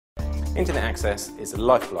Internet access is the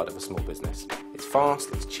lifeblood of a small business. It's fast,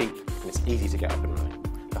 it's cheap, and it's easy to get up and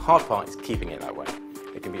running. The hard part is keeping it that way.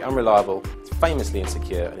 It can be unreliable, it's famously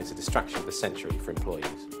insecure, and it's a distraction of the century for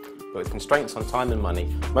employees. But with constraints on time and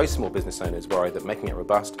money, most small business owners worry that making it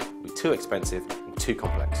robust will be too expensive and too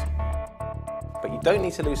complex. But you don't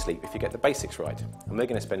need to lose sleep if you get the basics right, and we're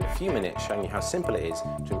going to spend a few minutes showing you how simple it is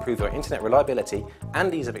to improve your internet reliability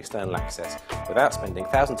and ease of external access without spending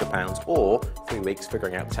thousands of pounds or 3 weeks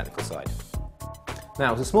figuring out the technical side.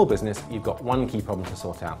 Now, as a small business, you've got one key problem to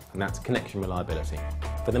sort out, and that's connection reliability.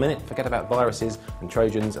 For the minute, forget about viruses and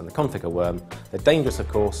Trojans and the configure worm. They're dangerous, of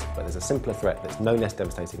course, but there's a simpler threat that's no less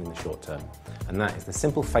devastating in the short term, and that is the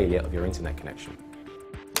simple failure of your internet connection.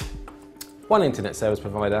 One internet service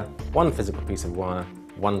provider, one physical piece of wire,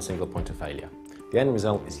 one single point of failure. The end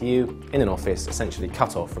result is you, in an office, essentially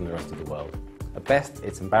cut off from the rest of the world. At best,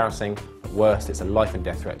 it's embarrassing. At worst, it's a life and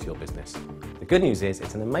death threat to your business. The good news is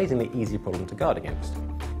it's an amazingly easy problem to guard against.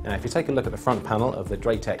 Now, if you take a look at the front panel of the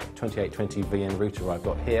DrayTek 2820 VN router I've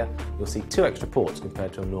got here, you'll see 2 extra ports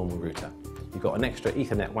compared to a normal router. You've got an extra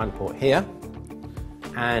Ethernet WAN port here,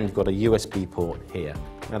 and you've got a USB port here.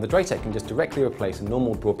 Now, the DrayTek can just directly replace a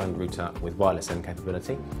normal broadband router with wireless LAN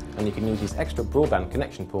capability, and you can use these extra broadband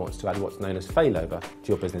connection ports to add what's known as failover to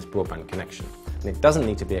your business broadband connection. And it doesn't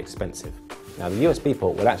need to be expensive. Now, the USB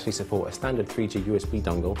port will actually support a standard 3G USB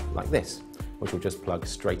dongle like this, which will just plug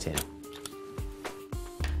straight in.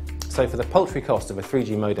 So for the paltry cost of a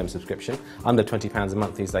 3G modem subscription, under £20 a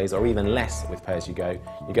month these days, or even less with pay-as-you-go,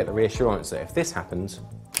 you get the reassurance that if this happens,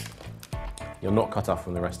 you're not cut off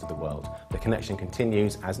from the rest of the world. The connection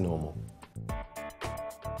continues as normal.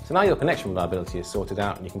 So now your connection reliability is sorted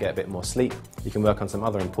out and you can get a bit more sleep, you can work on some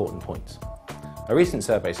other important points. A recent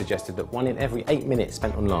survey suggested that 1 in every 8 minutes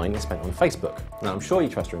spent online is spent on Facebook. Now, I'm sure you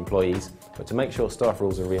trust your employees, but to make sure staff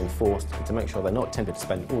rules are reinforced and to make sure they're not tempted to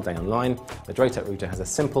spend all day online, the DrayTek router has a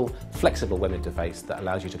simple, flexible web interface that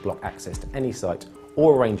allows you to block access to any site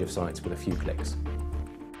or a range of sites with a few clicks.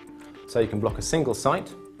 So you can block a single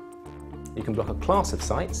site, you can block a class of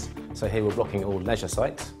sites, so here we're blocking all leisure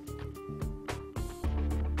sites,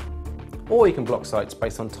 or you can block sites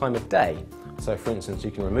based on time of day. So for instance,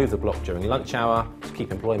 you can remove the block during lunch hour to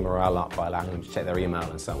keep employee morale up by allowing them to check their email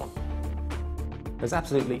and so on. There's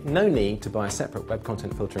absolutely no need to buy a separate web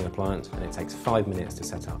content filtering appliance, and it takes 5 minutes to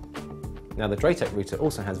set up. Now, the DrayTek router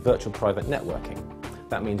also has virtual private networking.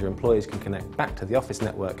 That means your employees can connect back to the office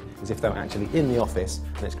network as if they were actually in the office,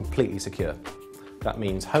 and it's completely secure. That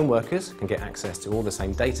means home workers can get access to all the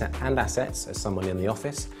same data and assets as someone in the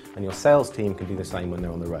office, and your sales team can do the same when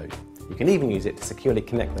they're on the road. You can even use it to securely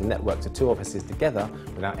connect the network to 2 offices together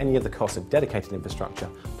without any of the costs of dedicated infrastructure,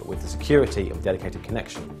 but with the security of dedicated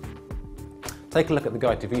connection. Take a look at the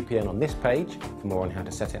guide to VPN on this page for more on how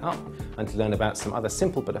to set it up and to learn about some other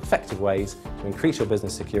simple but effective ways to increase your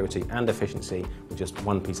business security and efficiency with just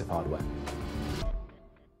one piece of hardware.